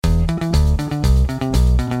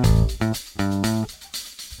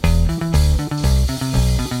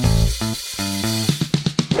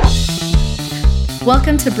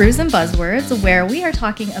Welcome to Brews and Buzzwords, where we are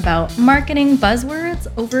talking about marketing buzzwords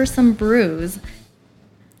over some brews.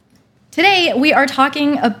 Today, we are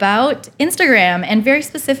talking about Instagram, and very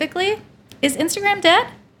specifically, is Instagram dead?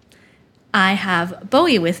 I have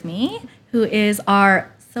Bowie with me, who is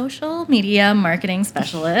our social media marketing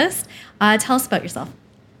specialist. Tell us about yourself.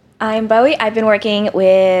 I'm Bowie. I've been working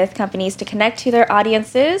with companies to connect to their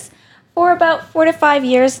audiences for about 4 to 5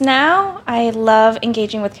 years now. I love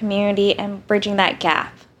engaging with community and bridging that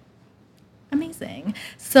gap. Amazing.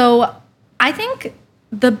 So I think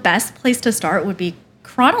the best place to start would be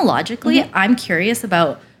chronologically. I'm curious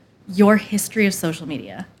about your history of social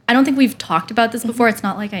media. I don't think we've talked about this before. It's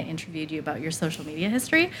not like I interviewed you about your social media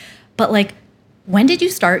history, but like, when did you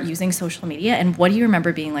start using social media, and what do you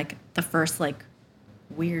remember being like the first like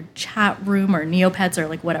weird chat room or Neopets or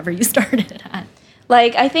like whatever you started at?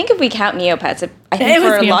 Like, I think if we count Neopets, I think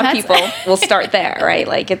for a lot of people, we'll start there, right?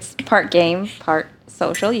 Like, it's part game, part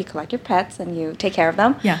social. You collect your pets and you take care of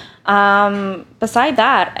them. Yeah. Beside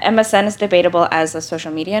that, MSN is debatable as a social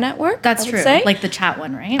media network. That's true. Say. Like the chat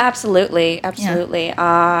one, right? Absolutely.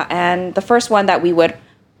 Yeah. And the first one that we would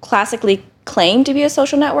classically claim to be a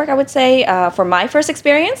social network, I would say, for my first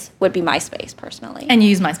experience, would be MySpace, personally. And you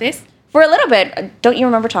use MySpace? For a little bit. Don't you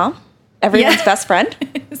remember Tom? Everyone's best friend?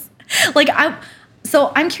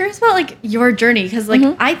 So I'm curious about like your journey, because like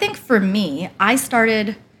I think for me, I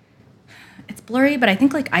started, it's blurry, but I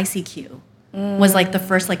think like ICQ was like the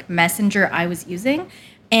first like messenger I was using.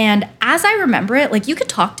 And as I remember it, like you could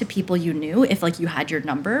talk to people you knew if like you had your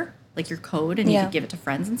number, like your code, and you could give it to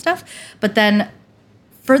friends and stuff. But then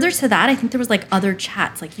further to that, I think there was like other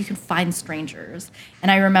chats, like you could find strangers.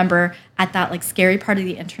 And I remember at that like scary part of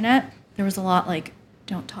the internet, there was a lot like,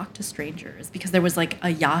 don't talk to strangers, because there was like a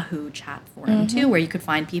Yahoo chat forum too, where you could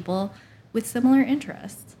find people with similar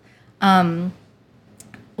interests.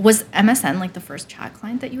 Was MSN like the first chat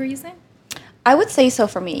client that you were using? I would say so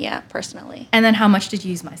for me, yeah, personally. And then how much did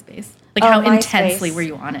you use MySpace? Like how intensely were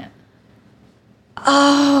you on it?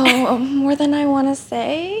 Oh, more than I want to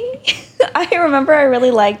say. I remember I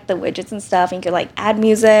really liked the widgets and stuff. And you could like add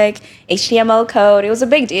music, HTML code. It was a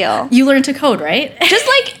big deal. You learned to code, right? Just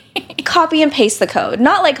like copy and paste the code,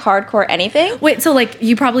 not like hardcore anything. Wait, so like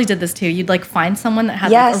you probably did this too. You'd like find someone that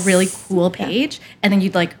had like a really cool page, and then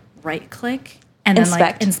you'd like right click and then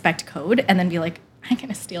like inspect code, and then be like, I'm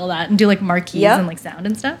gonna steal that, and do like marquees and like sound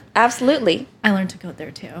and stuff. Absolutely. I learned to code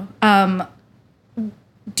there too.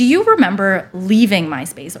 Do you remember leaving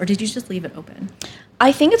MySpace, or did you just leave it open?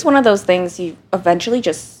 I think it's one of those things you eventually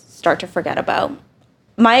just start to forget about.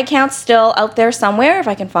 My account's still out there somewhere if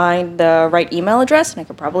I can find the right email address, and I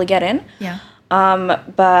could probably get in. Yeah.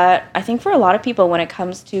 But I think for a lot of people, when it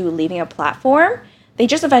comes to leaving a platform, they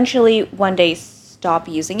just eventually one day stop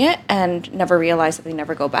using it and never realize that they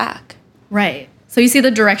never go back. Right. So you see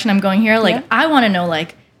the direction I'm going here? Like, I want to know,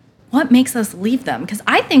 like, what makes us leave them? Because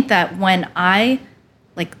I think that when I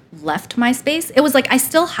like left MySpace, it was like I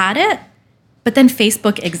still had it, but then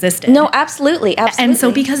Facebook existed. No, absolutely. And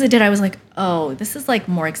so because it did, I was like, oh, this is like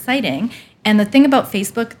more exciting. And the thing about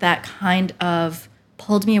Facebook that kind of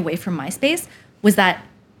pulled me away from MySpace was that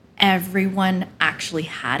everyone actually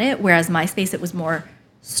had it, whereas MySpace, it was more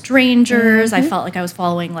strangers. I felt like I was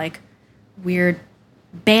following like weird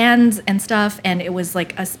bands and stuff, and it was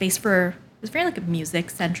like a space for, it was very like music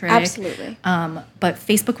centric. Absolutely. But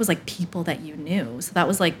Facebook was like people that you knew. So that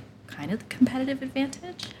was like kind of the competitive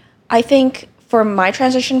advantage. I think for my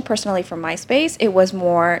transition personally from MySpace, it was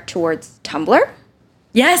more towards Tumblr.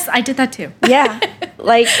 Yes, I did that too. Yeah.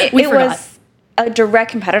 Like it was a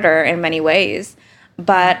direct competitor in many ways,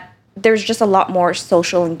 but there's just a lot more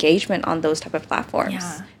social engagement on those type of platforms.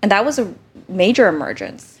 Yeah. And that was a major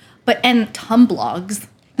emergence. And Tumblogs,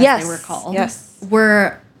 as they were called,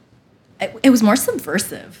 were, it was more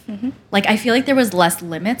subversive. Like, I feel like there was less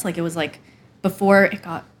limits. Like, it was like, before it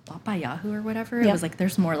got bought by Yahoo or whatever, it was like,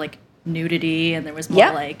 there's more like nudity, and there was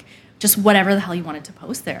more like, just whatever the hell you wanted to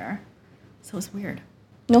post there. So it was weird.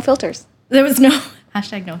 No filters. There was no,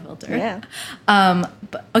 hashtag no filter. Yeah.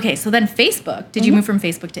 But, okay, so then Facebook, did you move from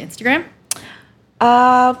Facebook to Instagram?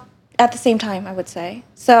 At the same time, I would say.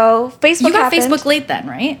 So Facebook. You got Facebook late then,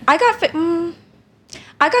 right? I got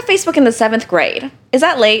Facebook in the 7th grade. Is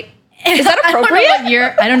that late? Is that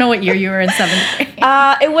appropriate? I don't know what year you were in 7th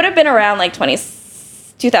grade. It would have been around like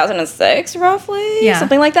 2006, roughly,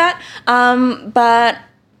 something like that. But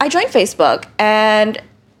I joined Facebook, and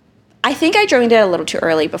I think I joined it a little too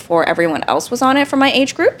early before everyone else was on it from my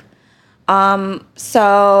age group.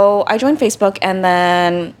 So I joined Facebook, and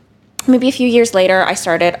then maybe a few years later, I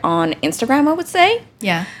started on Instagram, I would say.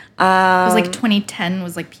 Yeah. It was like 2010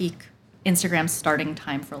 was like peak Instagram's starting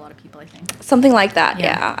time for a lot of people, I think. Something like that.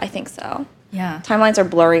 Yeah, I think so. Yeah. Timelines are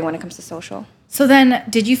blurry when it comes to social. So then,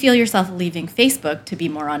 did you feel yourself leaving Facebook to be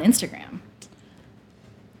more on Instagram?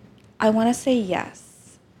 I want to say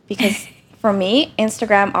yes. Because for me,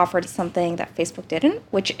 Instagram offered something that Facebook didn't,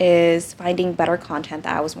 which is finding better content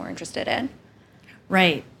that I was more interested in.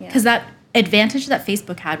 Right. Because that advantage that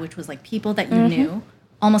Facebook had, which was like people that you knew,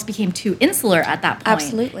 almost became too insular at that point.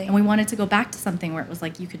 Absolutely. And we wanted to go back to something where it was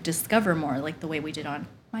like you could discover more, like the way we did on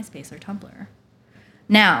MySpace or Tumblr.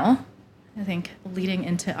 Now, I think leading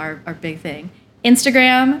into our big thing,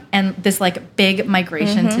 Instagram and this like big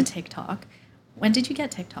migration to TikTok. When did you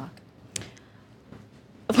get TikTok?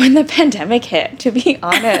 When the pandemic hit, to be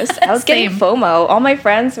honest. I was getting FOMO. All my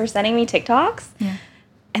friends were sending me TikToks. Yeah.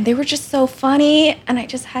 And they were just so funny. And I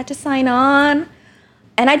just had to sign on.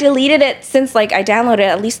 And I deleted it since like I downloaded it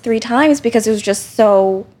at least 3 times because it was just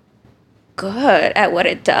so good at what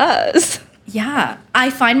it does. Yeah. I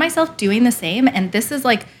find myself doing the same. And this is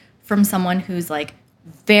like from someone who's like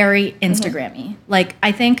very Instagram-y. Like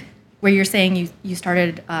I think where you're saying you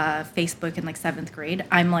started Facebook in like 7th grade,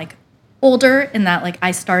 I'm like older in that like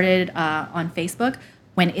I started on Facebook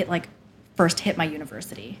when it like first hit my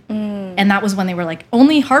university. And that was when they were like,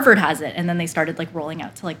 only Harvard has it. And then they started like rolling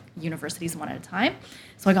out to like universities one at a time.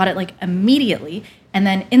 So I got it like immediately. And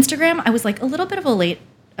then Instagram, I was like a little bit of a late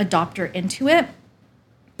adopter into it.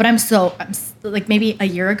 But I'm like maybe a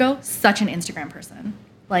year ago, such an Instagram person.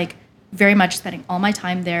 Like very much spending all my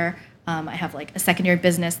time there. I have like a secondary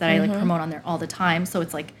business that I like promote on there all the time. So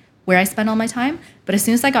it's like where I spend all my time. But as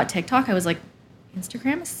soon as I got TikTok, I was like,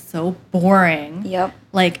 Instagram is so boring. Yep.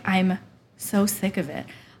 Like I'm so sick of it.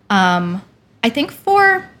 I think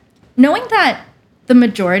for knowing that the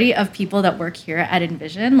majority of people that work here at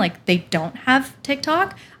Envision, like they don't have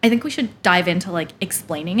TikTok, I think we should dive into like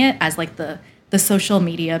explaining it as like the social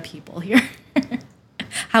media people here.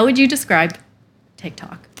 How would you describe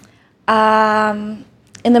TikTok?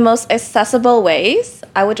 In the most accessible ways,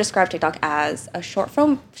 I would describe TikTok as a short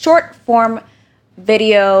form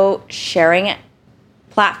video sharing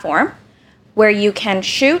platform where you can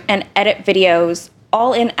shoot and edit videos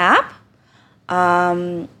all in app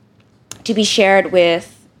to be shared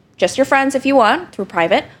with just your friends if you want through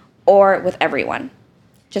private or with everyone,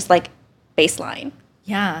 just like baseline.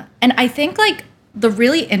 Yeah. And I think like the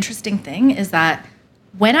really interesting thing is that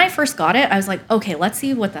when I first got it, I was like, okay, let's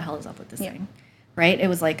see what the hell is up with this thing. Right? It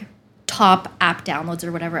was like top app downloads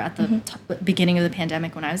or whatever at the beginning of the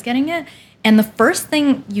pandemic when I was getting it. And the first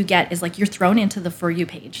thing you get is like you're thrown into the For You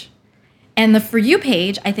page. And the For You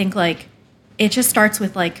page, I think like it just starts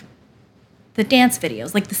with like the dance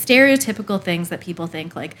videos, like the stereotypical things that people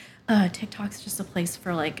think like, TikTok's just a place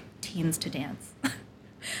for like teens to dance.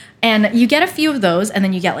 And you get a few of those, and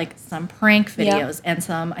then you get like some prank videos and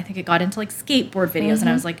some, I think it got into like skateboard videos. And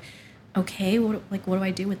I was like, okay, what do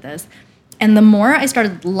I do with this? And the more I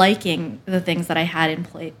started liking the things that I had in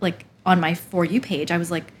play, like on my For You page, I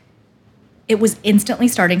was like, it was instantly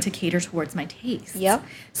starting to cater towards my taste. Yep.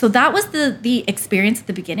 So that was the experience at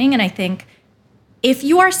the beginning. And I think if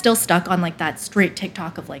you are still stuck on like that straight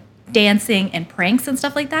TikTok of like dancing and pranks and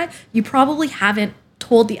stuff like that, you probably haven't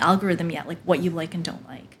told the algorithm yet like what you like and don't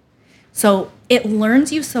like. So it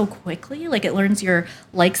learns you so quickly, like it learns your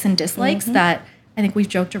likes and dislikes that I think we've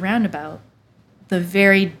joked around about the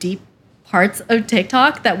very deep parts of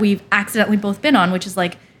TikTok that we've accidentally both been on, which is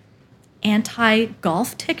like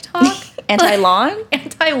anti-golf TikTok. Anti-lawn?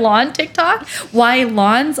 Anti-lawn TikTok. Why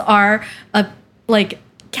lawns are like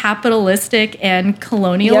capitalistic and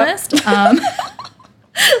colonialist.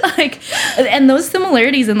 Like, and those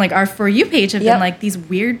similarities in like our For You page have been like these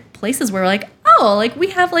weird places where we're like, oh, like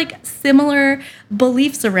we have like similar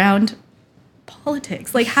beliefs around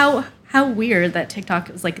politics. Like how weird that TikTok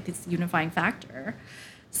is like this unifying factor.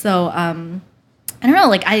 So I don't know,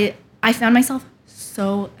 like I found myself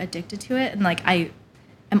so addicted to it, and like I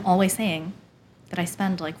am always saying that I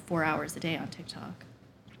spend like 4 hours a day on TikTok.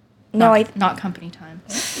 Not company time.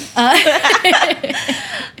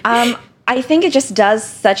 I think it just does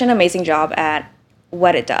such an amazing job at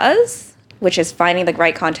what it does, which is finding the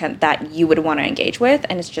right content that you would want to engage with,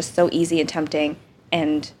 and it's just so easy and tempting,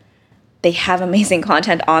 and they have amazing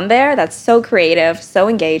content on there that's so creative, so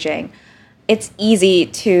engaging. It's easy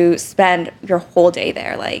to spend your whole day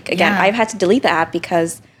there. Like, again, I've had to delete the app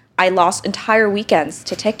because I lost entire weekends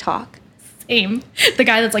to TikTok. Same. The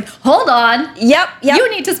guy that's like, hold on. Yep. You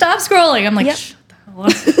need to stop scrolling. I'm like, shut the hell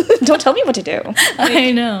up. Don't tell me what to do.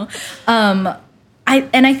 I know.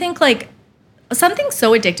 I think like something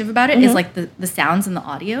so addictive about it is like the sounds and the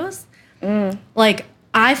audios. Like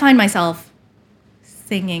I find myself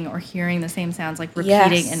singing or hearing the same sounds like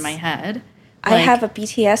repeating in my head. I have a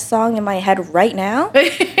BTS song in my head right now.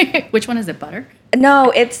 Which one is it? Butter?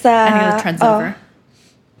 No, it's I think the trend's over.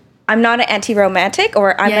 I'm not an anti-romantic,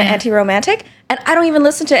 or I'm an anti-romantic, and I don't even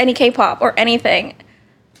listen to any K-pop or anything.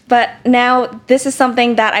 But now this is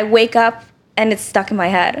something that I wake up and it's stuck in my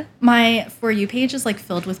head. My For You page is like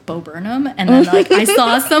filled with Bo Burnham, and then like I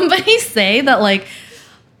saw somebody say that like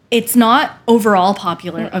it's not overall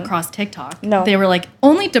popular across TikTok. No. They were like,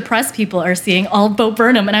 only depressed people are seeing all Bo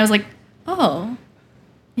Burnham, and I was like, oh,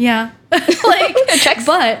 yeah. Like,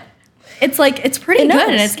 but it's like, it's pretty good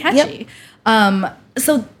and it's catchy. Yep.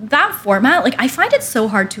 So that format, like I find it so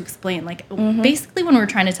hard to explain. Like basically when we're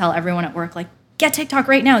trying to tell everyone at work, like, get TikTok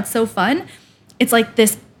right now, it's so fun. It's like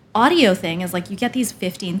this audio thing is like you get these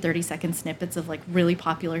 15, 30-second snippets of like really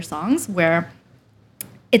popular songs where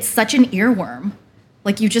it's such an earworm.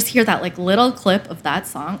 Like you just hear that like little clip of that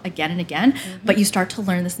song again and again, but you start to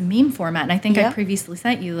learn this meme format. And I think I previously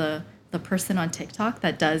sent you the person on TikTok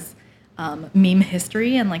that does meme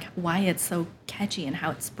history and like why it's so catchy and how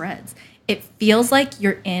it spreads. It feels like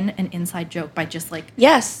you're in an inside joke by just like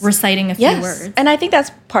reciting a few words. And I think that's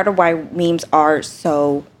part of why memes are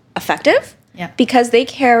so effective. Yeah. Because they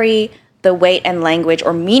carry the weight and language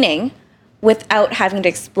or meaning without having to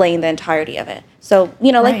explain the entirety of it. So,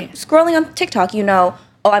 you know, like scrolling on TikTok, you know,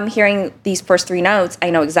 oh, I'm hearing these first 3 notes. I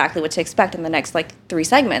know exactly what to expect in the next like 3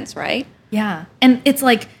 segments, right? Yeah. And it's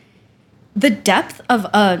like the depth of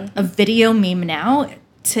a video meme now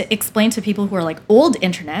to explain to people who are like old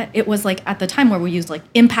internet, it was like at the time where we used like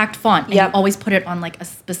impact font and you always put it on like a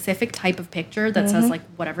specific type of picture that says like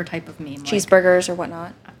whatever type of meme. Cheeseburgers or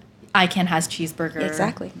whatnot. Icon has cheeseburger.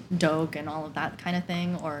 Exactly. Doge and all of that kind of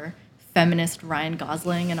thing. Or feminist Ryan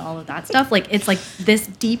Gosling and all of that stuff. Like it's like this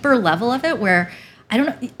deeper level of it where I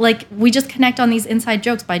don't know, like we just connect on these inside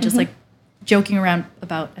jokes by just like joking around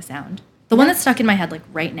about a sound. The one that's stuck in my head like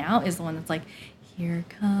right now is the one that's like, here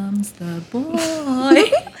comes the boy.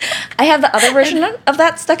 I have the other version of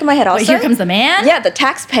that stuck in my head also. Wait, here comes the man? Yeah, the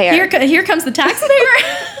taxpayer. Here comes the taxpayer.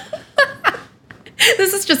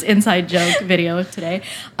 This is just inside joke video today.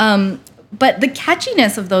 But the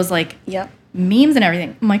catchiness of those like memes and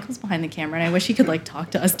everything. Michael's behind the camera and I wish he could like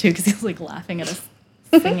talk to us too because he was like laughing at us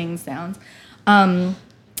singing sounds.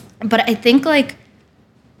 But I think like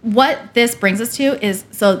what this brings us to is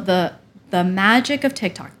so the magic of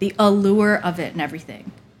TikTok, the allure of it and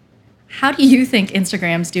everything. How do you think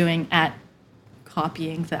Instagram's doing at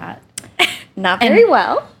copying that? Not very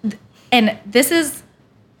well. And this is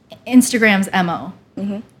Instagram's MO.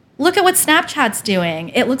 Look at what Snapchat's doing.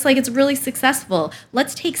 It looks like it's really successful.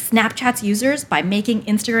 Let's take Snapchat's users by making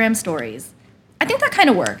Instagram stories. I think that kind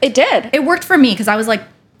of worked. It did. It worked for me because I was like,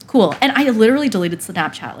 cool. And I literally deleted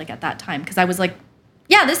Snapchat like at that time because I was like,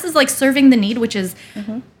 yeah, this is like serving the need, which is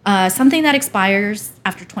something that expires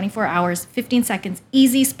after 24 hours, 15 seconds,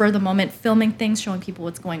 easy, spur of the moment, filming things, showing people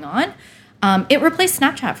what's going on. It replaced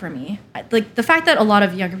Snapchat for me. Like the fact that a lot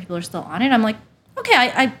of younger people are still on it, I'm like, okay,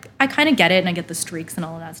 I kind of get it and I get the streaks and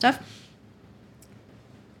all of that stuff.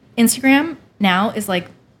 Instagram now is like,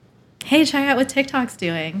 hey, check out what TikTok's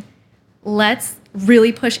doing. Let's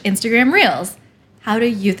really push Instagram Reels. How do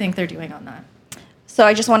you think they're doing on that? So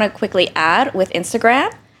I just want to quickly add with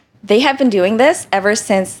Instagram, they have been doing this ever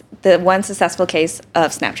since the one successful case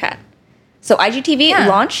of Snapchat. So IGTV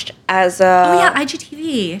launched as a... Oh yeah,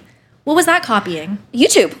 IGTV. What was that copying?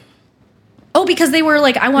 YouTube. Oh, because they were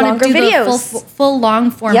like, I want to do videos. The full long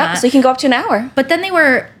format. Yep, so you can go up to an hour. But then they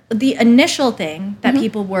were, the initial thing that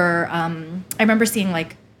people were, I remember seeing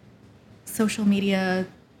like social media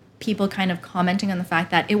people kind of commenting on the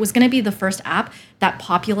fact that it was going to be the first app that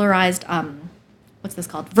popularized, what's this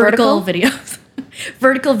called? Vertical videos.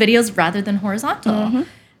 Vertical videos rather than horizontal.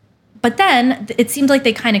 But then it seemed like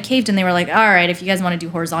they kind of caved and they were like, all right, if you guys want to do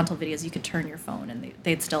horizontal videos, you could turn your phone and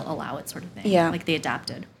they'd still allow it sort of thing. Yeah. Like they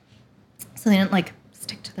adapted. So they didn't like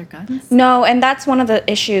stick to their guns? No, and that's one of the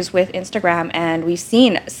issues with Instagram, and we've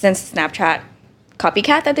seen since Snapchat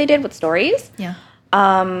copycat that they did with stories. Yeah.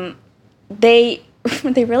 They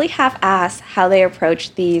really half-ass how they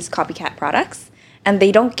approach these copycat products, and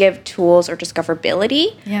they don't give tools or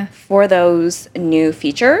discoverability for those new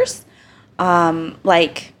features.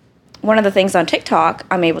 Like one of the things on TikTok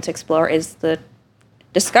I'm able to explore is the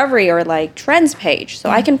discovery or like trends page. So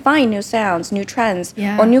I can find new sounds, new trends,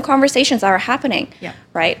 or new conversations that are happening.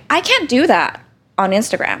 Right? I can't do that on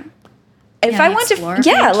Instagram. If I want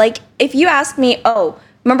to, like if you ask me, oh,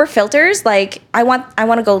 remember filters? Like I want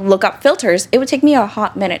to go look up filters. It would take me a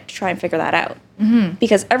hot minute to try and figure that out.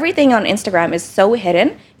 Because everything on Instagram is so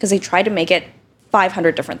hidden because they try to make it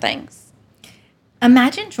 500 different things.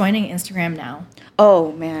 Imagine joining Instagram now.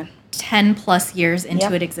 Oh, man. 10 plus years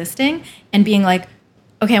into it existing and being like,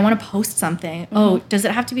 okay, I want to post something. Oh, does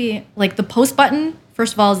it have to be like the post button?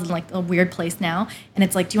 First of all, is in like a weird place now. And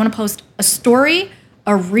it's like, do you want to post a story,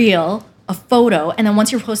 a reel, a photo? And then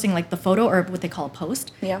once you're posting like the photo or what they call a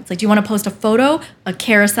post, it's like, do you want to post a photo, a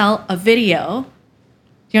carousel, a video?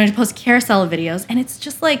 Do you want to post a carousel of videos? And it's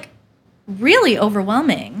just like really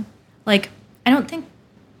overwhelming. Like, I don't think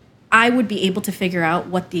I would be able to figure out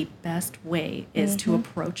what the best way is to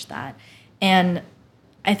approach that. And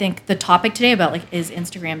I think the topic today about like, is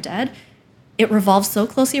Instagram dead? It revolves so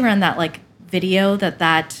closely around that like video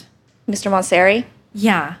that Mr. Mosseri?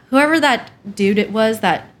 Yeah. Whoever that dude it was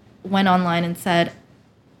that went online and said,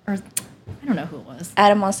 or I don't know who it was.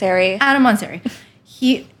 Adam Mosseri.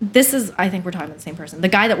 This is, I think we're talking about the same person. The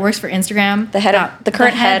guy that works for Instagram. The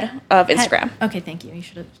current head of Instagram. Okay, thank you.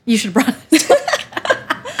 You should have brought this.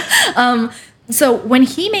 So when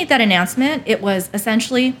he made that announcement, it was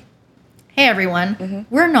essentially, hey, everyone,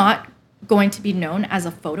 we're not going to be known as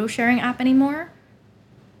a photo sharing app anymore.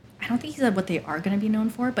 I don't think he said what they are going to be known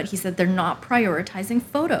for, but he said they're not prioritizing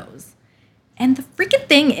photos. And the freaking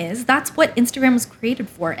thing is, that's what Instagram was created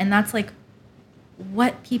for. And that's like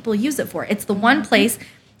what people use it for. It's the one place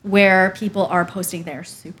where people are posting their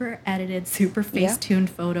super edited, super face-tuned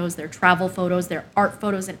photos, their travel photos, their art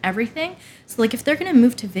photos, and everything. So like if they're gonna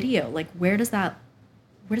move to video, like where does that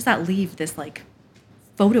leave this like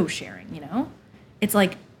photo sharing, you know? It's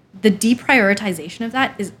like the deprioritization of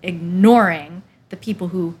that is ignoring the people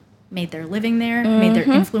who made their living there, made their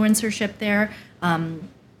influencership there,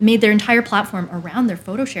 made their entire platform around their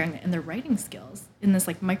photo sharing and their writing skills in this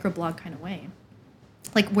like microblog kind of way.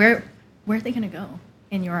 Like where are they gonna go?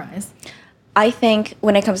 In your eyes? I think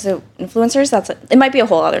when it comes to influencers, it might be a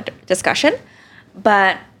whole other discussion,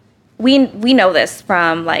 but we know this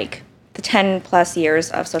from like the 10 plus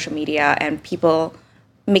years of social media and people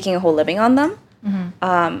making a whole living on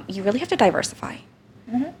them. You really have to diversify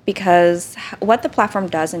because what the platform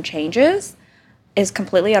does and changes is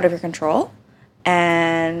completely out of your control,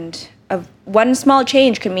 and one small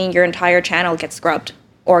change can mean your entire channel gets scrubbed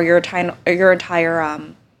or your entire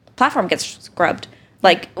platform gets scrubbed.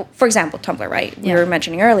 Like, for example, Tumblr, right? We were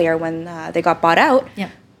mentioning earlier when they got bought out.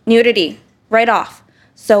 Nudity, right off.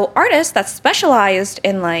 So artists that specialized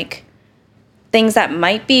in, like, things that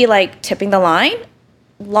might be, like, tipping the line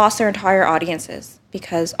lost their entire audiences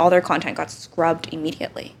because all their content got scrubbed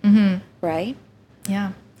immediately, right?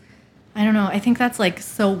 Yeah. I don't know. I think that's, like,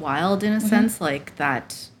 so wild in a sense, like,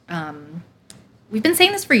 that we've been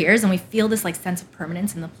saying this for years, and we feel this, like, sense of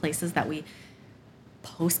permanence in the places that we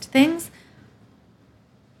post things.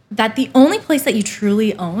 That the only place that you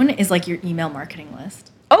truly own is like your email marketing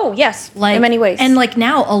list. Oh, yes, like, in many ways. And like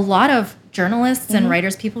now a lot of journalists and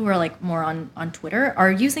writers, people who are like more on Twitter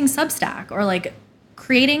are using Substack or like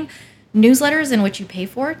creating newsletters in which you pay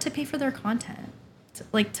for their content.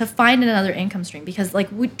 To find another income stream because like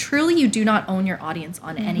you do not own your audience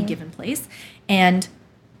on any given place. And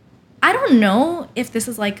I don't know if this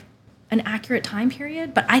is like an accurate time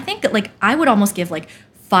period, but I think that like I would almost give like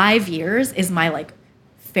 5 years is my like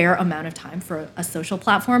fair amount of time for a social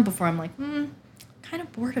platform before I'm like, kind of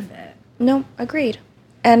bored of it. No, agreed.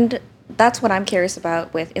 And that's what I'm curious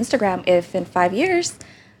about with Instagram. If in 5 years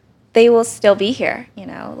they will still be here, you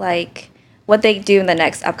know, like what they do in the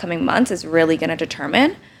next upcoming months is really going to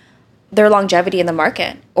determine their longevity in the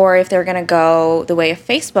market, or if they're going to go the way of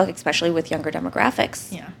Facebook, especially with younger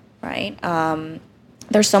demographics. Yeah. Right.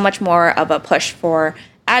 There's so much more of a push for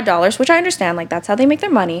ad dollars, which I understand, like that's how they make their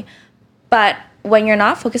money. But when you're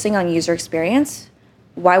not focusing on user experience,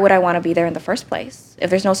 why would I want to be there in the first place? If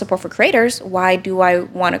there's no support for creators, why do I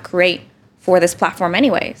want to create for this platform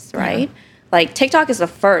anyways, right? Like TikTok is the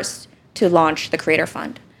first to launch the Creator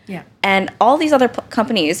Fund. Yeah. And all these other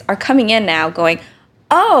companies are coming in now going,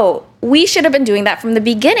 oh, we should have been doing that from the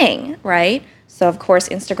beginning, right? So of course,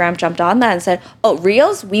 Instagram jumped on that and said, oh,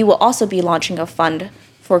 Reels, we will also be launching a fund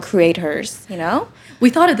for creators, you know? We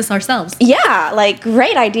thought of this ourselves. Yeah, like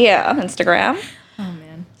great idea, Instagram. Oh,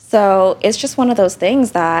 man. So it's just one of those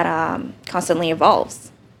things that constantly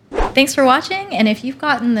evolves. Thanks for watching. And if you've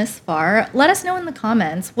gotten this far, let us know in the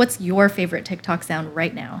comments, what's your favorite TikTok sound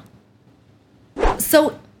right now?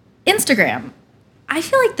 So Instagram, I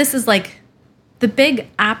feel like this is like the big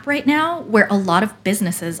app right now where a lot of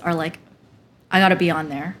businesses are like, I got to be on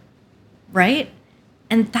there, right?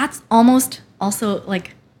 And that's almost also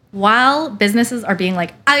like, while businesses are being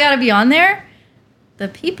like, I gotta be on there, the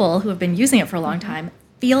people who have been using it for a long time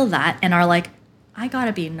feel that and are like, I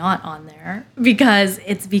gotta be not on there because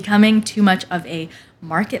it's becoming too much of a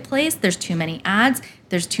marketplace. There's too many ads.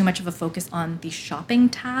 There's too much of a focus on the shopping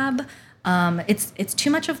tab. It's too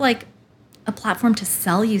much of like a platform to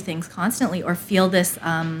sell you things constantly or feel this,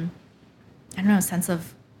 I don't know, a sense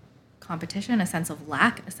of competition, a sense of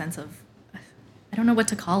lack, a sense of, I don't know what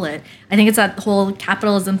to call it. I think it's that whole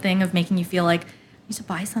capitalism thing of making you feel like I need to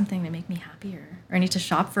buy something to make me happier or I need to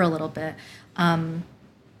shop for a little bit.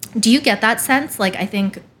 Do you get that sense? Like, I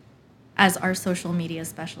think as our social media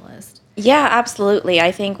specialist. Yeah, absolutely.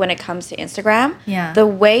 I think when it comes to Instagram, yeah, the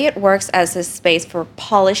way it works as a space for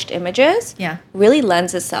polished images really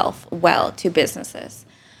lends itself well to businesses.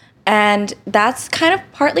 And that's kind of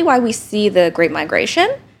partly why we see the Great Migration.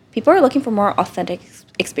 People are looking for more authentic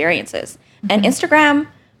experiences. And Instagram,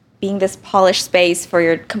 being this polished space for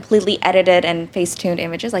your completely edited and face-tuned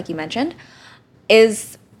images, like you mentioned,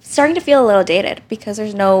 is starting to feel a little dated because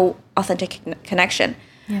there's no authentic connection.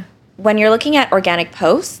 Yeah. When you're looking at organic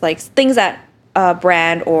posts, like things that a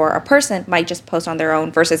brand or a person might just post on their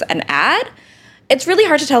own versus an ad, it's really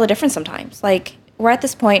hard to tell the difference sometimes. Like, we're at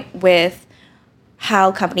this point with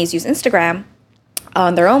how companies use Instagram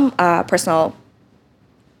on their own personal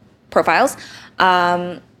profiles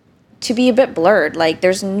to be a bit blurred. Like,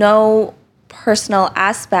 there's no personal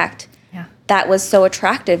aspect that was so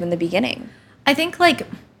attractive in the beginning. I think, like,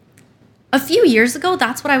 a few years ago,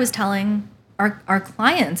 that's what I was telling our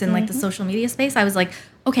clients in like the social media space. I was like,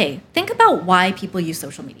 okay, think about why people use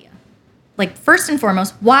social media. Like, first and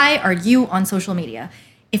foremost, why are you on social media?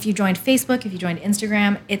 If you joined Facebook, if you joined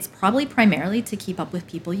Instagram, it's probably primarily to keep up with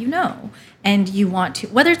people you know. And you want to,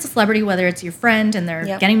 whether it's a celebrity, whether it's your friend and they're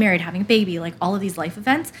getting married, having a baby, like all of these life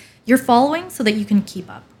events, you're following so that you can keep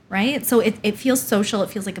up, right? So it feels social.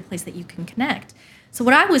 It feels like a place that you can connect. So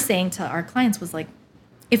what I was saying to our clients was like,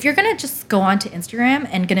 if you're going to just go onto Instagram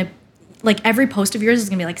and going to, like, every post of yours is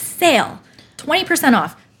going to be like, sale, 20%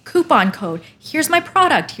 off, coupon code, here's my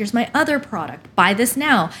product, here's my other product, buy this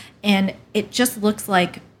now. And it just looks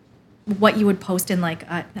like what you would post in, like,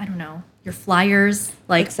 I don't know, your flyers,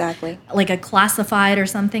 like, exactly, like a classified or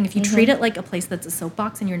something. If you treat it like a place that's a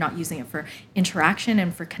soapbox and you're not using it for interaction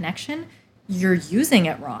and for connection, you're using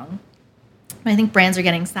it wrong. And I think brands are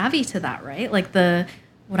getting savvy to that, right? Like,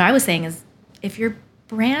 what I was saying is, if your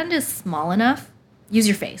brand is small enough, use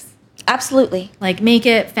your face. Absolutely. Like, make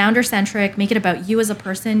it founder-centric, make it about you as a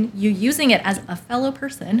person, you using it as a fellow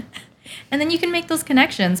person, and then you can make those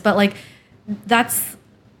connections. But, like, that's,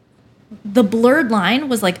 the blurred line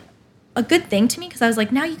was, like, a good thing to me because I was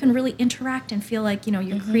like, now you can really interact and feel like, you know,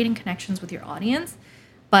 you're creating connections with your audience.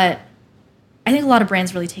 But I think a lot of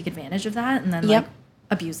brands really take advantage of that and then, like,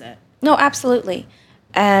 abuse it. No, absolutely.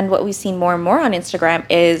 And what we've seen more and more on Instagram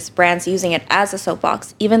is brands using it as a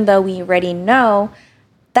soapbox, even though we already know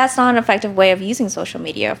that's not an effective way of using social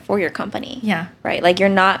media for your company. Yeah. Right? Like, you're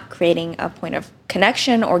not creating a point of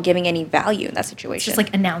connection or giving any value in that situation. It's just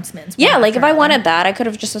like announcements. Yeah, like if I wanted that, I could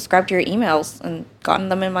have just subscribed to your emails and gotten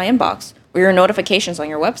them in my inbox or your notifications on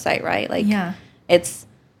your website, right? Like, it's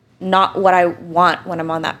not what I want when I'm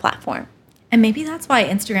on that platform. And maybe that's why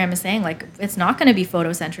Instagram is saying, like, it's not going to be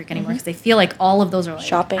photo-centric anymore because they feel like all of those are, like,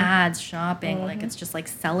 shopping. Ads, shopping. Like, it's just, like,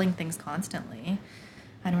 selling things constantly.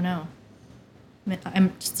 I don't know.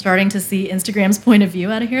 I'm starting to see Instagram's point of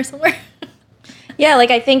view out of here somewhere. Yeah,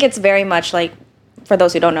 like, I think it's very much like, for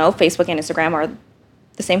those who don't know, Facebook and Instagram are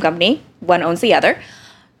the same company. One owns the other.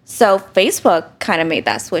 So Facebook kind of made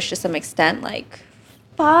that switch to some extent, like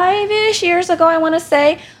 5-ish years ago, I want to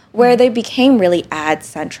say, where they became really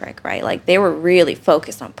ad-centric, right? Like, they were really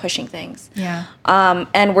focused on pushing things. Yeah.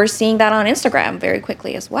 And we're seeing that on Instagram very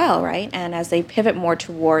quickly as well, right? And as they pivot more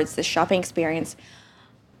towards the shopping experience,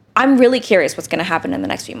 I'm really curious what's going to happen in the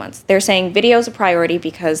next few months. They're saying video is a priority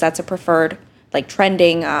because that's a preferred, like,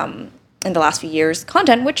 trending in the last few years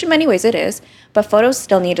content, which in many ways it is. But photos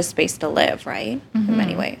still need a space to live, right? In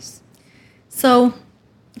many ways. So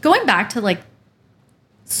going back to, like,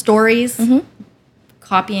 stories,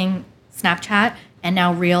 copying Snapchat, and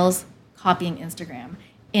now Reels copying Instagram.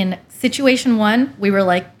 In situation one, we were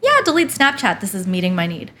like, yeah, delete Snapchat. This is meeting my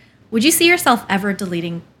need. Would you see yourself ever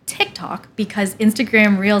deleting TikTok because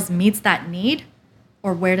Instagram Reels meets that need,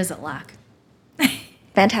 or where does it lack?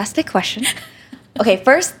 Fantastic question. Okay,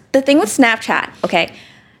 first, the thing with Snapchat, okay,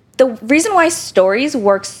 the reason why stories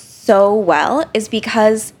work so well is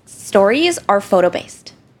because stories are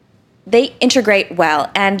photo-based. They integrate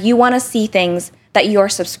well, and you want to see things that you're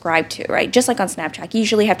subscribed to, right? Just like on Snapchat, you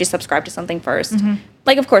usually have to subscribe to something first.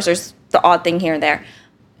 Like, of course, there's the odd thing here and there,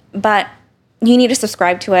 but you need to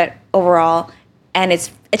subscribe to it overall, and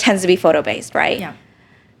it tends to be photo-based, right? Yeah.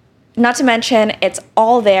 Not to mention, it's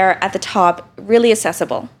all there at the top, really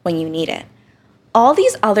accessible when you need it. all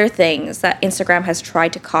these other things that Instagram has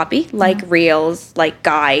tried to copy, like Reels, like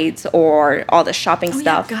guides, or all the shopping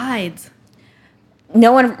stuff. Yeah, guides.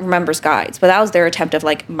 No one remembers guides, but that was their attempt of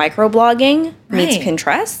like microblogging meets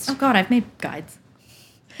Pinterest. Oh God, I've made guides.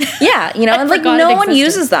 Yeah, you know, and like no one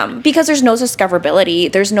uses them because there's no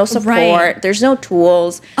discoverability, there's no support, there's no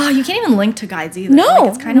tools. Oh, you can't even link to guides either. No, like,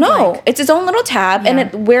 it's kind of like, it's its own little tab,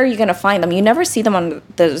 and where are you going to find them? You never see them on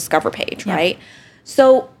the Discover page, right?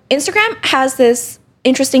 So Instagram has this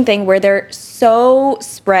interesting thing where they're so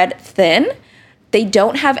spread thin. They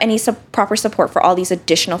don't have any proper support for all these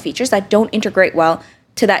additional features that don't integrate well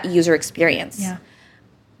to that user experience. Yeah.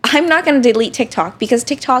 I'm not going to delete TikTok because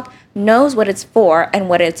TikTok knows what it's for and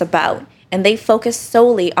what it's about. And they focus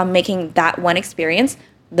solely on making that one experience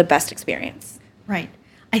the best experience. Right.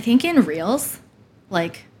 I think in Reels,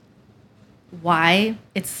 like, why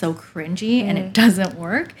it's so cringy and it doesn't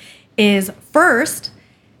work is first,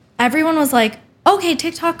 everyone was like, okay,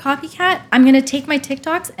 TikTok copycat, I'm going to take my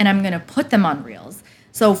TikToks and I'm going to put them on Reels.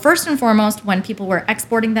 So first and foremost, when people were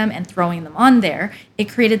exporting them and throwing them on there, it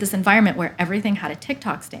created this environment where everything had a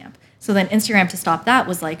TikTok stamp. So then Instagram, to stop that,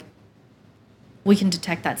 was like, we can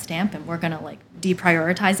detect that stamp and we're going to like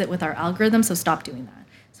deprioritize it with our algorithm, so stop doing that.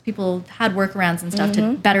 So people had workarounds and stuff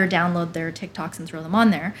to better download their TikToks and throw them on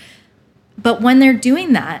there. But when they're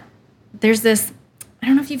doing that, there's this, I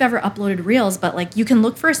don't know if you've ever uploaded Reels, but like you can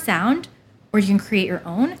look for a sound or you can create your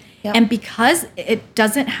own. Yep. And because it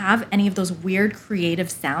doesn't have any of those weird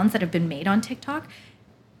creative sounds that have been made on TikTok,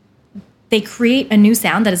 they create a new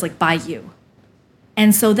sound that is like by you.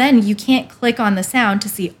 And so then you can't click on the sound to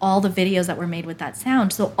see all the videos that were made with that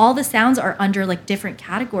sound. So all the sounds are under like different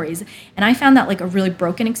categories. And I found that like a really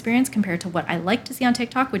broken experience compared to what I like to see on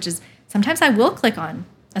TikTok, which is sometimes I will click on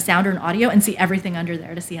a sound or an audio and see everything under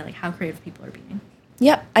there to see like how creative people are being.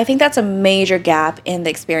 Yep, I think that's a major gap in the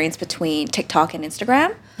experience between TikTok and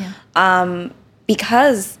Instagram. Yeah.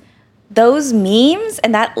 Because those memes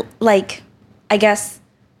and that, like, I guess,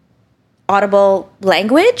 audible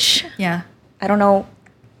language. Yeah. I don't know,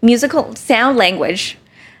 musical sound language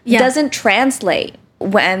doesn't translate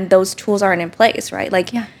when those tools aren't in place, right? Like,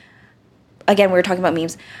 again, we were talking about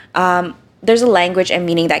memes. There's a language and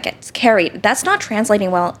meaning that gets carried. That's not translating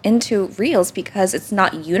well into Reels because it's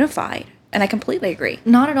not unified. And I completely agree.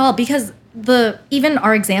 Not at all, because even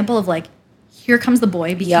our example of like, here comes the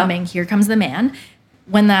boy becoming, here comes the man.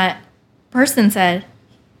 When that person said,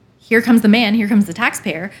 here comes the man, here comes the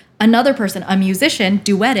taxpayer, another person, a musician,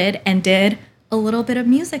 duetted and did a little bit of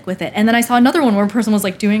music with it. And then I saw another one where a person was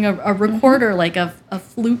like doing a recorder, like a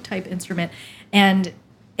flute type instrument. And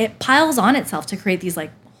it piles on itself to create these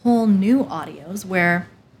like whole new audios where,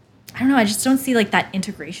 I don't know, I just don't see like that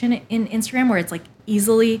integration in Instagram where it's like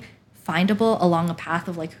easily findable along a path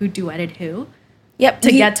of like who duetted who. Yep.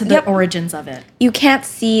 To get to the origins of it. You can't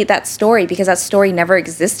see that story because that story never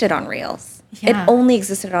existed on Reels. Yeah. It only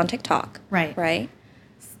existed on TikTok. Right. Right.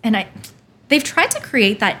 And they've tried to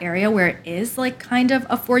create that area where it is like kind of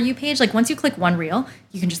a For You page. Like once you click one reel,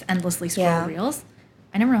 you can just endlessly scroll reels.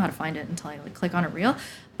 I never know how to find it until I like click on a reel.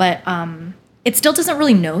 But it still doesn't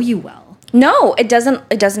really know you well. No, it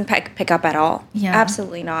doesn't pick up at all. Yeah.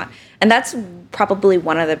 Absolutely not. And that's probably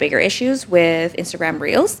one of the bigger issues with Instagram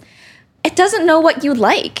Reels. It doesn't know what you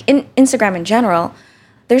like. In Instagram in general,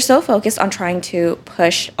 they're so focused on trying to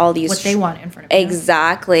push all these... What they want in front of you.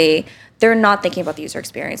 Exactly. They're not thinking about the user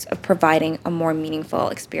experience of providing a more meaningful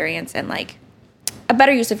experience and like a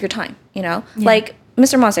better use of your time, you know? Yeah. Like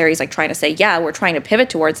Mr. Mosseri is like trying to say, yeah, we're trying to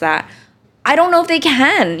pivot towards that. I don't know if they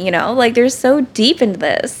can, you know? Like they're so deep into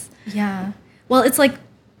this. Yeah. Well, it's like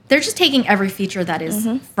they're just taking every feature that is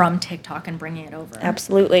from TikTok and bringing it over.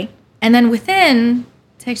 Absolutely. And then within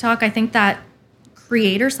TikTok, I think that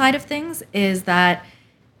creator side of things is that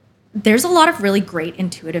there's a lot of really great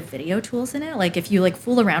intuitive video tools in it. Like if you like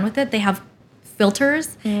fool around with it, they have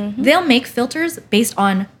filters. They'll make filters based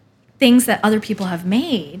on things that other people have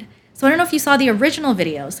made. So I don't know if you saw the original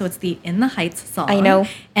video. So it's the In the Heights song. I know.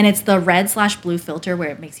 And it's the red/blue filter where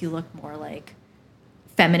it makes you look more like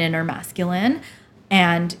feminine or masculine,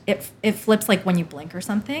 and it flips like when you blink or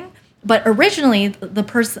something. But originally,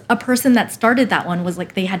 a person that started that one was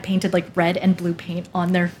like they had painted like red and blue paint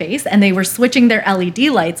on their face, and they were switching their LED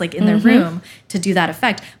lights like in their room to do that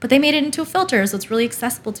effect. But they made it into a filter, so it's really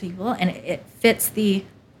accessible to people, and it fits the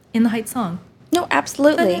In the Heights song. No,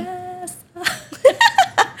 absolutely.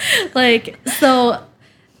 Like so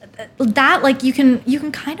that like you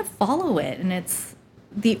can kind of follow it, and it's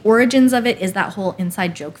the origins of it is that whole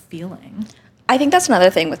inside joke feeling. I think that's another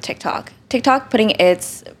thing with TikTok. TikTok putting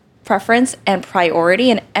its preference and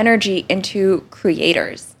priority and energy into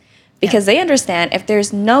creators because they understand if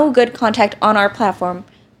there's no good content on our platform,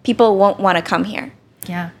 people won't want to come here.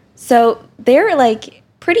 Yeah. So they're like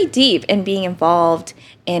pretty deep in being involved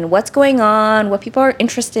in what's going on, what people are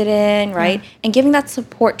interested in, right? And giving that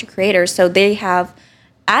support to creators so they have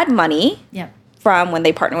ad money from when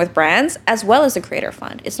they partner with brands, as well as the creator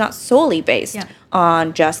fund. It's not solely based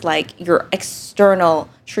on just like your external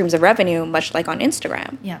streams of revenue, much like on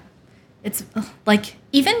Instagram. Yeah. It's like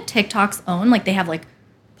even TikTok's own, like they have like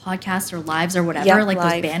podcasts or lives or whatever, like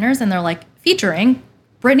live. Those banners, and they're like featuring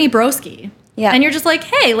Brittany Broski. Yeah. And you're just like,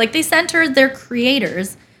 hey, like they centered their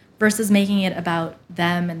creators versus making it about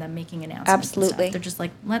them and them making announcements. Absolutely. And stuff. They're just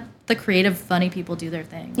like, let the creative, funny people do their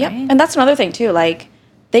thing. Yep. Right? And that's another thing too. Like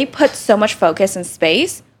they put so much focus and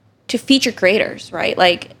space to feature creators, right?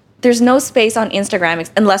 Like there's no space on Instagram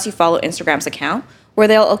unless you follow Instagram's account where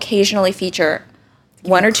they'll occasionally feature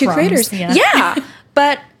one or two creators. Yeah.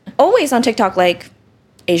 But always on TikTok, like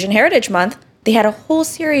Asian Heritage Month, they had a whole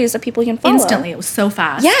series of people you can follow. Instantly. It was so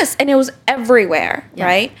fast. Yes. And it was everywhere,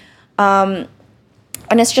 right? And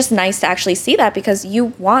it's just nice to actually see that because you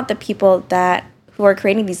want the people who are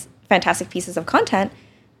creating these fantastic pieces of content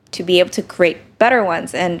to be able to create better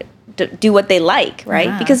ones and do what they like, right?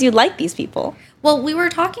 Yeah. Because you like these people. Well, we were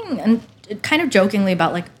talking and kind of jokingly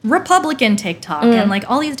about like Republican TikTok and like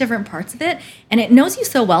all these different parts of it. And it knows you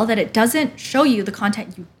so well that it doesn't show you the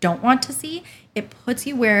content you don't want to see. It puts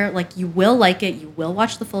you where like you will like it, you will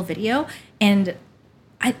watch the full video. And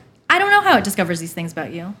I don't know how it discovers these things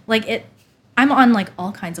about you. Like I'm on like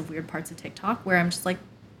all kinds of weird parts of TikTok where I'm just like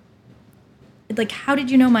how did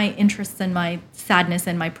you know my interests and my sadness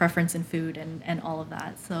and my preference in food and all of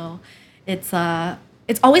that? So it's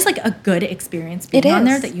always like a good experience being on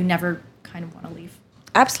there that you never kind of want to leave.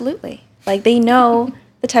 Absolutely. Like they know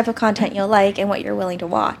the type of content you'll like and what you're willing to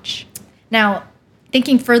watch. Now,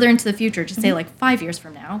 thinking further into the future, just say like 5 years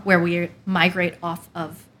from now, where we migrate off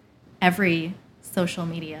of every social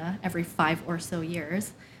media every 5 or so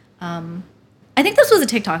years. I think this was a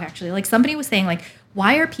TikTok actually. Like somebody was saying like,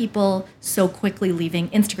 why are people so quickly leaving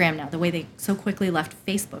Instagram now? The way they so quickly left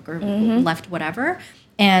Facebook or left whatever.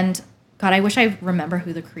 And God, I wish I remember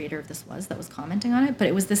who the creator of this was that was commenting on it. But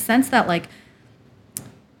it was the sense that like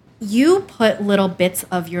you put little bits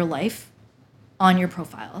of your life on your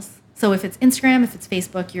profiles. So if it's Instagram, if it's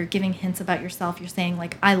Facebook, you're giving hints about yourself. You're saying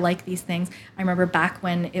like, I like these things. I remember back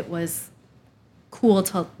when it was cool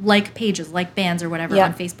to like pages, like bands or whatever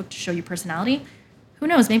on Facebook to show you personality. Who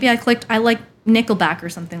knows? Maybe I like Nickelback or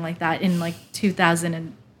something like that in like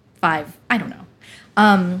 2005. I don't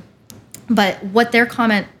know. But what their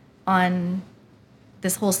comment on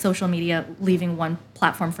this whole social media leaving one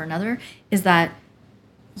platform for another is that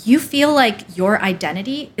you feel like your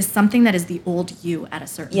identity is something that is the old you at a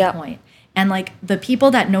certain point. And like the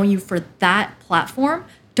people that know you for that platform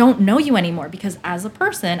don't know you anymore because as a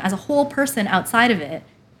person, as a whole person outside of it,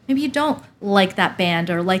 maybe you don't like that band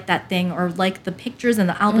or like that thing or like the pictures and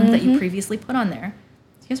the albums that you previously put on there.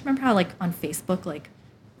 Do you guys remember how like on Facebook, like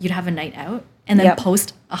you'd have a night out and then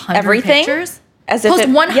post 100 pictures? Post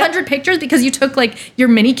 100 pictures because you took like your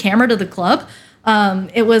mini camera to the club.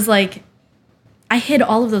 It was like, I hid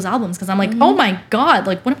all of those albums because I'm like, oh my God,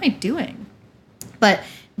 like what am I doing? But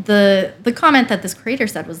the comment that this creator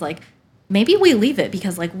said was like, maybe we leave it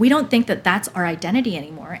because like we don't think that that's our identity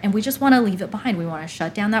anymore and we just want to leave it behind. We want to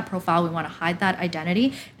shut down that profile. We want to hide that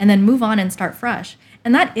identity and then move on and start fresh.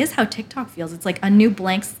 And that is how TikTok feels. It's like a new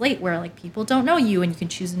blank slate where like people don't know you and you can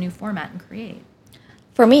choose a new format and create.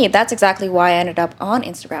 For me, that's exactly why I ended up on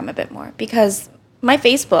Instagram a bit more because my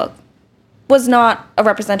Facebook was not a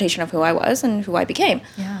representation of who I was and who I became.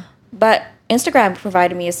 Yeah. But Instagram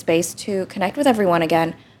provided me a space to connect with everyone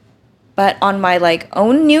again, but on my like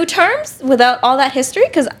own new terms without all that history.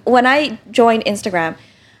 Because when I joined Instagram,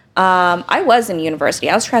 I was in university.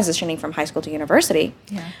 I was transitioning from high school to university.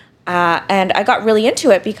 Yeah. And I got really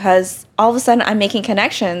into it because all of a sudden I'm making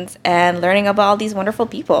connections and learning about all these wonderful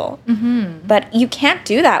people. But you can't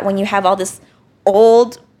do that when you have all this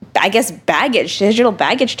old, I guess, digital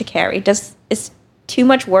baggage to carry. It's too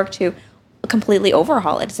much work to completely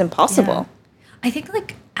overhaul it. It's impossible. Yeah. I think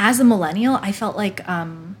like as a millennial, I felt like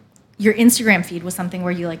your Instagram feed was something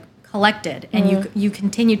where you like collected and you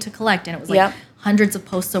continued to collect, and it was like hundreds of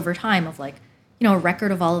posts over time of like, you know, a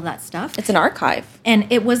record of all of that stuff. It's an archive.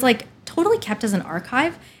 And it was like totally kept as an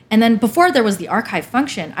archive. And then before there was the archive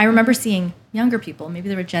function, I remember seeing younger people, maybe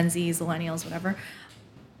they were Gen Zs, millennials, whatever,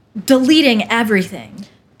 deleting everything.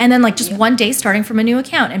 And then like just one day starting from a new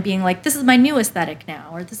account and being like, this is my new aesthetic now,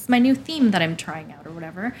 or this is my new theme that I'm trying out or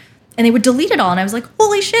whatever. And they would delete it all. And I was like,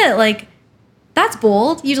 holy shit, like that's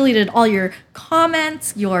bold. You deleted all your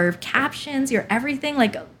comments, your captions, your everything.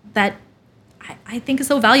 Like that I think is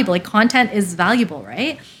so valuable. Like content is valuable,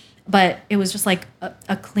 right? But it was just like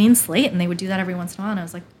a clean slate, and they would do that every once in a while. And I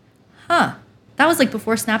was like, huh. That was like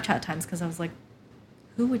before Snapchat times, because I was like,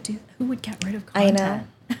 who would get rid of content?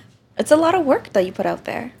 I know. It's a lot of work that you put out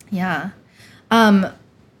there. Yeah.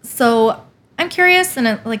 So I'm curious, and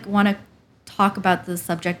I like want to talk about the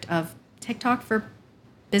subject of TikTok for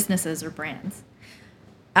businesses or brands.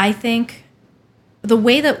 I think the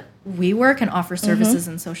way that we work and offer services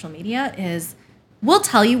in social media is we'll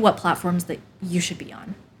tell you what platforms that you should be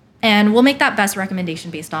on. And we'll make that best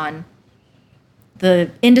recommendation based on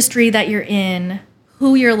the industry that you're in,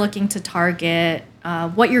 who you're looking to target,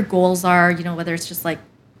 what your goals are, you know, whether it's just like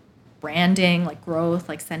branding, like growth,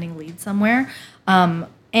 like sending leads somewhere.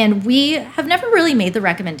 And we have never really made the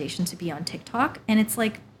recommendation to be on TikTok. And it's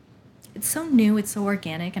like, it's so new, it's so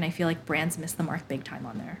organic, and I feel like brands miss the mark big time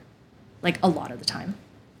on there, like a lot of the time.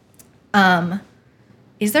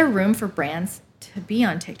 Is there room for brands to be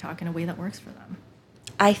on TikTok in a way that works for them?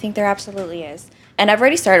 I think there absolutely is. And I've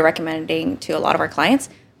already started recommending to a lot of our clients,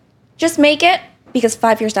 just make it, because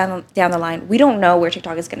 5 years down the line, we don't know where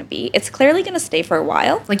TikTok is going to be. It's clearly going to stay for a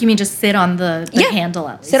while. Like, you mean just sit on the handle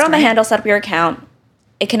at least, sit on the handle, set up your account.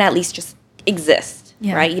 It can at least just exist,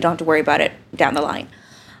 right? You don't have to worry about it down the line.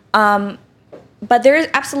 But there is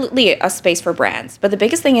absolutely a space for brands. But the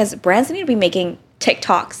biggest thing is brands need to be making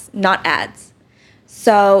TikToks, not ads.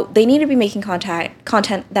 So they need to be making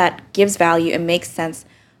content that gives value and makes sense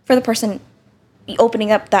for the person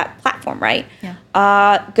opening up that platform, right?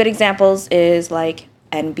 Yeah. Good examples is like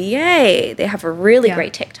NBA. They have a really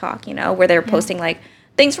great TikTok, you know, where they're posting like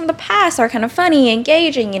things from the past are kind of funny,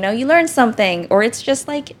 engaging, you know, you learn something, or it's just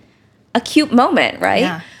like a cute moment, right?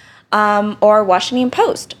 Yeah. Or Washington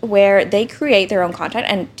Post, where they create their own content.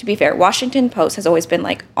 And to be fair, Washington Post has always been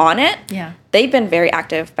like on it. Yeah. They've been very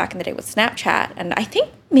active back in the day with Snapchat, and I think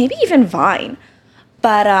maybe even Vine.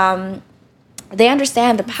 But they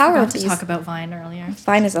understand the power of these. To talk about Vine earlier.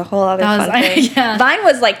 Vine is a whole other fun thing. Yeah. Vine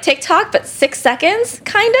was like TikTok, but 6 seconds,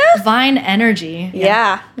 kind of. Vine energy.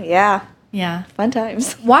 Yeah. Fun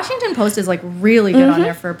times. Washington Post is like really good on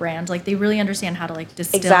there for a brand. Like they really understand how to like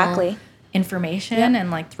distill information and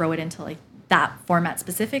like throw it into like that format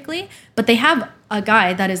specifically. But they have a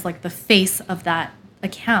guy that is like the face of that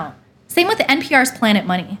account. Same with NPR's Planet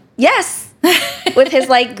Money. Yes. With his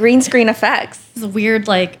like green screen effects. His weird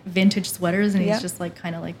like vintage sweaters, and he's just like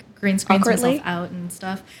kind of like green screens himself out and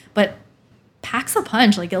stuff. But packs a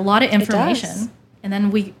punch, like a lot of information. And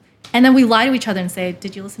then we lie to each other and say,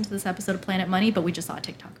 "Did you listen to this episode of Planet Money?" But we just saw a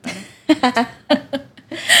TikTok about it.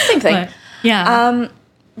 Same thing. But,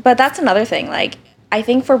 but that's another thing. Like, I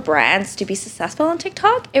think for brands to be successful on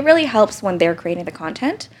TikTok, it really helps when they're creating the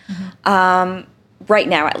content. Right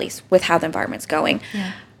now, at least, with how the environment's going.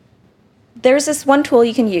 Yeah. There's this one tool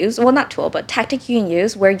you can use, well, not tool, but tactic you can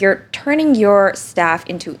use, where you're turning your staff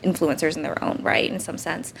into influencers in their own right, in some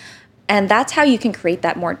sense. And that's how you can create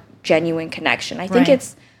that more genuine connection. I think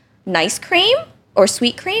it's Nice Cream or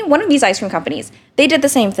Sweet Cream, one of these ice cream companies. They did the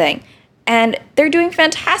same thing. And they're doing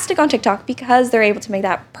fantastic on TikTok because they're able to make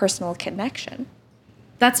that personal connection.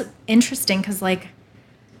 That's interesting because, like,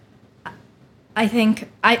 I think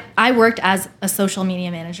I worked as a social media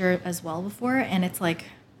manager as well before, and it's like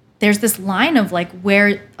there's this line of like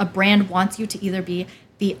where a brand wants you to either be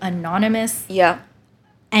the anonymous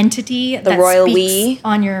entity the that royal speaks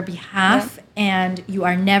on your behalf, and you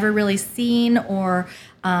are never really seen, or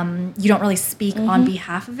you don't really speak on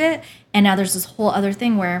behalf of it. And now there's this whole other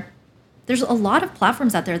thing where there's a lot of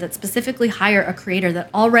platforms out there that specifically hire a creator that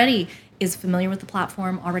already is familiar with the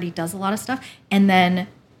platform, already does a lot of stuff, and then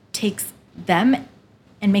takes them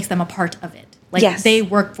and makes them a part of it. Like they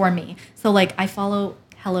work for me. So like I follow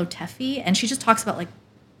Hello Teffy, and she just talks about like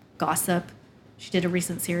gossip. She did a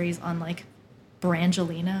recent series on like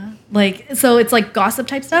Brangelina. Like, so it's like gossip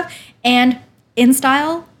type stuff. And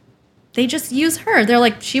InStyle, they just use her. They're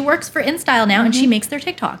like, she works for InStyle now and she makes their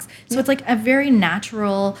TikToks. So it's like a very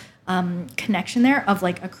natural connection there of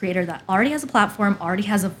like a creator that already has a platform, already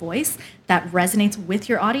has a voice that resonates with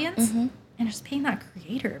your audience. And just paying that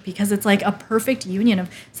creator, because it's like a perfect union of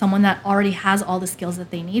someone that already has all the skills that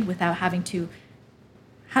they need without having to,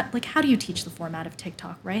 how do you teach the format of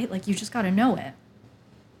TikTok, right? Like you just got to know it.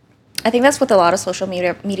 I think that's with a lot of social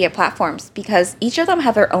media platforms, because each of them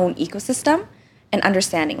have their own ecosystem and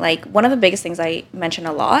understanding. Like one of the biggest things I mention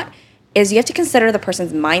a lot is you have to consider the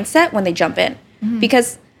person's mindset when they jump in.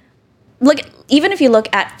 Because look, even if you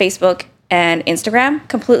look at Facebook and Instagram,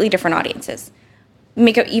 completely different audiences.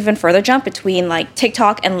 Make an even further jump between like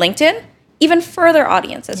TikTok and LinkedIn, even further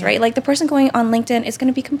audiences, right? Like the person going on LinkedIn is going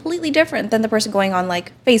to be completely different than the person going on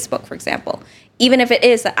like Facebook, for example. Even if it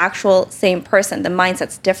is the actual same person, the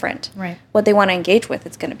mindset's different. Right. What they want to engage with,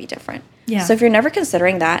 it's going to be different. Yeah. So if you're never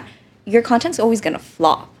considering that, your content's always going to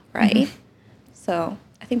flop, right? Mm-hmm. So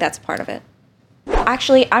I think that's part of it.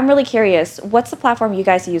 Actually, I'm really curious. What's the platform you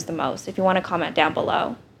guys use the most? If you want to comment down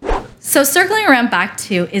below. So circling around back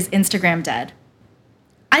to, is Instagram dead?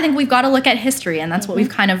 I think we've got to look at history, and that's what we've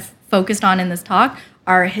kind of focused on in this talk.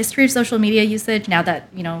 Our history of social media usage, now that,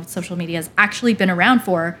 social media has actually been around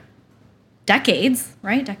for decades,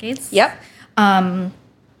 right? Decades? Yep. From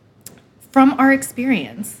our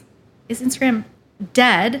experience, is Instagram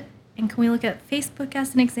dead? And can we look at Facebook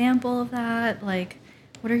as an example of that? Like,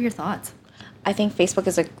 what are your thoughts? I think Facebook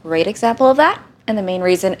is a great example of that. And the main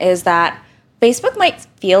reason is that Facebook might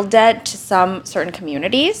feel dead to some certain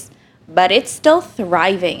communities, but it's still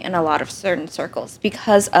thriving in a lot of certain circles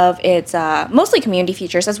because of its mostly community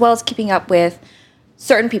features, as well as keeping up with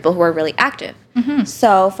certain people who are really active. Mm-hmm.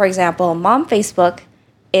 So, for example, Mom Facebook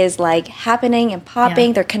is like happening and popping.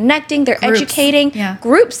 Yeah. They're connecting. They're Groups. Educating. Yeah.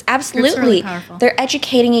 Groups, absolutely. Groups are really powerful. They're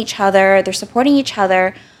educating each other. They're supporting each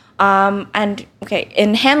other. And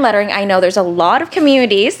in hand lettering, I know there's a lot of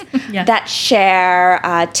communities that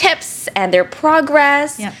share tips and their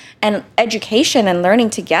progress and education and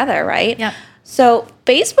learning together, right? Yeah. So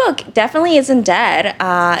Facebook definitely isn't dead.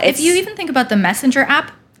 If you even think about the Messenger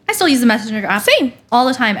app, I still use the Messenger app all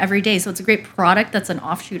the time, every day. So it's a great product that's an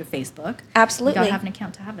offshoot of Facebook. Absolutely. You gotta have an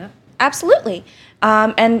account to have it. Absolutely.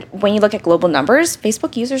 And when you look at global numbers,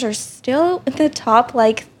 Facebook users are still in the top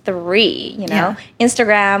 3, Yeah.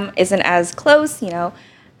 Instagram isn't as close,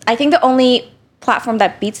 I think the only platform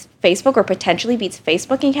that beats Facebook or potentially beats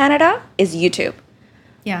Facebook in Canada is YouTube.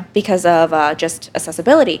 Yeah. Because of just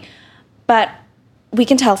accessibility. But we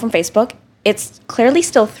can tell from Facebook, it's clearly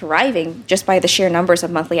still thriving just by the sheer numbers of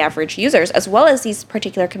monthly average users, as well as these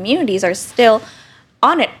particular communities are still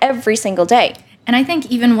on it every single day. And I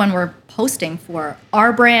think even when we're posting for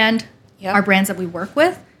our brand, our brands that we work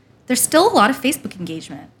with, there's still a lot of Facebook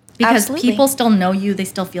engagement because people still know you. They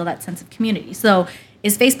still feel that sense of community. So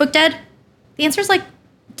is Facebook dead? The answer is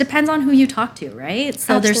depends on who you talk to, right?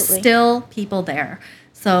 So there's still people there.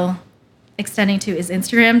 So extending to, is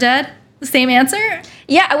Instagram dead? The same answer?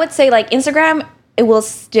 Yeah, I would say Instagram, it will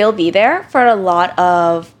still be there for a lot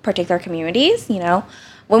of particular communities,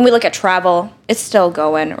 When we look at travel, it's still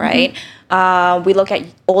going, right? Mm-hmm. We look at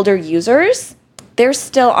older users, they're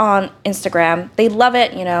still on Instagram. They love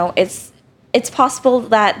it, It's possible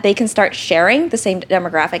that they can start sharing the same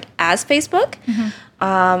demographic as Facebook.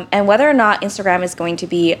 Mm-hmm. And whether or not Instagram is going to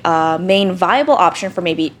be a main viable option for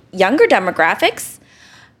maybe younger demographics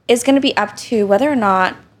is going to be up to whether or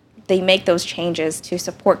not they make those changes to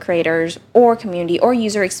support creators or community or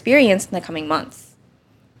user experience in the coming months.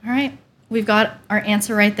 All right. We've got our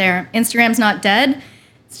answer right there. Instagram's not dead.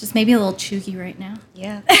 It's just maybe a little chuggy right now.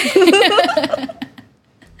 Yeah.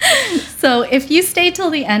 So if you stay till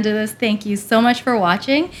the end of this, thank you so much for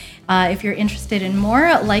watching. If you're interested in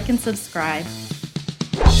more, like and subscribe.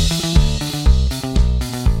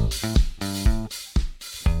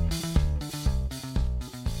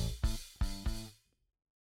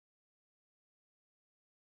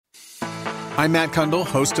 I'm Matt Kundle,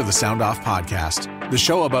 host of the Sound Off Podcast, the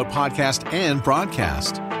show about podcast and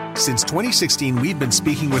broadcast. Since 2016, we've been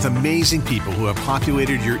speaking with amazing people who have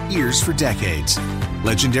populated your ears for decades.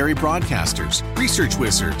 Legendary broadcasters, research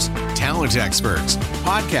wizards, talent experts,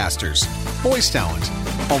 podcasters, voice talent.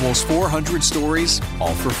 Almost 400 stories,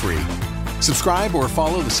 all for free. Subscribe or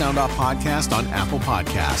follow the Sound Off Podcast on Apple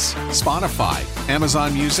Podcasts, Spotify,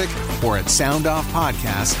 Amazon Music, or at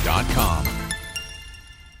soundoffpodcast.com.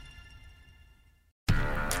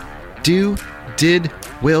 Do, Did,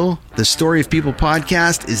 Will, the Story of People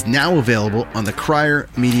podcast is now available on the Crier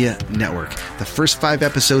Media Network. The first 5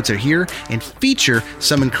 episodes are here and feature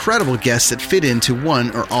some incredible guests that fit into one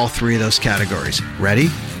or all 3 of those categories. Ready?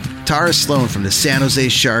 Tara Sloan from the San Jose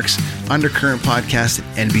Sharks Undercurrent podcast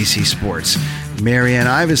at NBC Sports. Marianne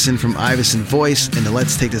Iveson from Iveson Voice and the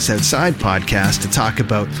Let's Take This Outside podcast to talk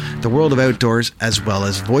about the world of outdoors as well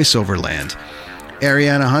as voiceover land.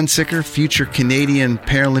 Ariana Hunsicker, future Canadian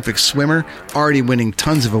Paralympic swimmer, already winning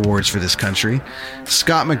tons of awards for this country.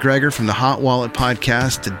 Scott McGregor from the Hot Wallet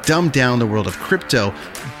podcast to dumb down the world of crypto,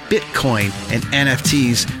 Bitcoin, and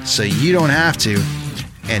NFTs so you don't have to.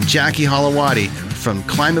 And Jackie Holowati from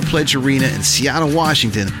Climate Pledge Arena in Seattle,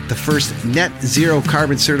 Washington, the first net zero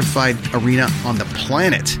carbon certified arena on the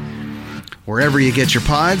planet. Wherever you get your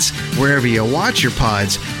pods, wherever you watch your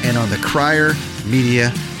pods, and on the Crier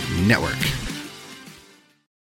Media Network.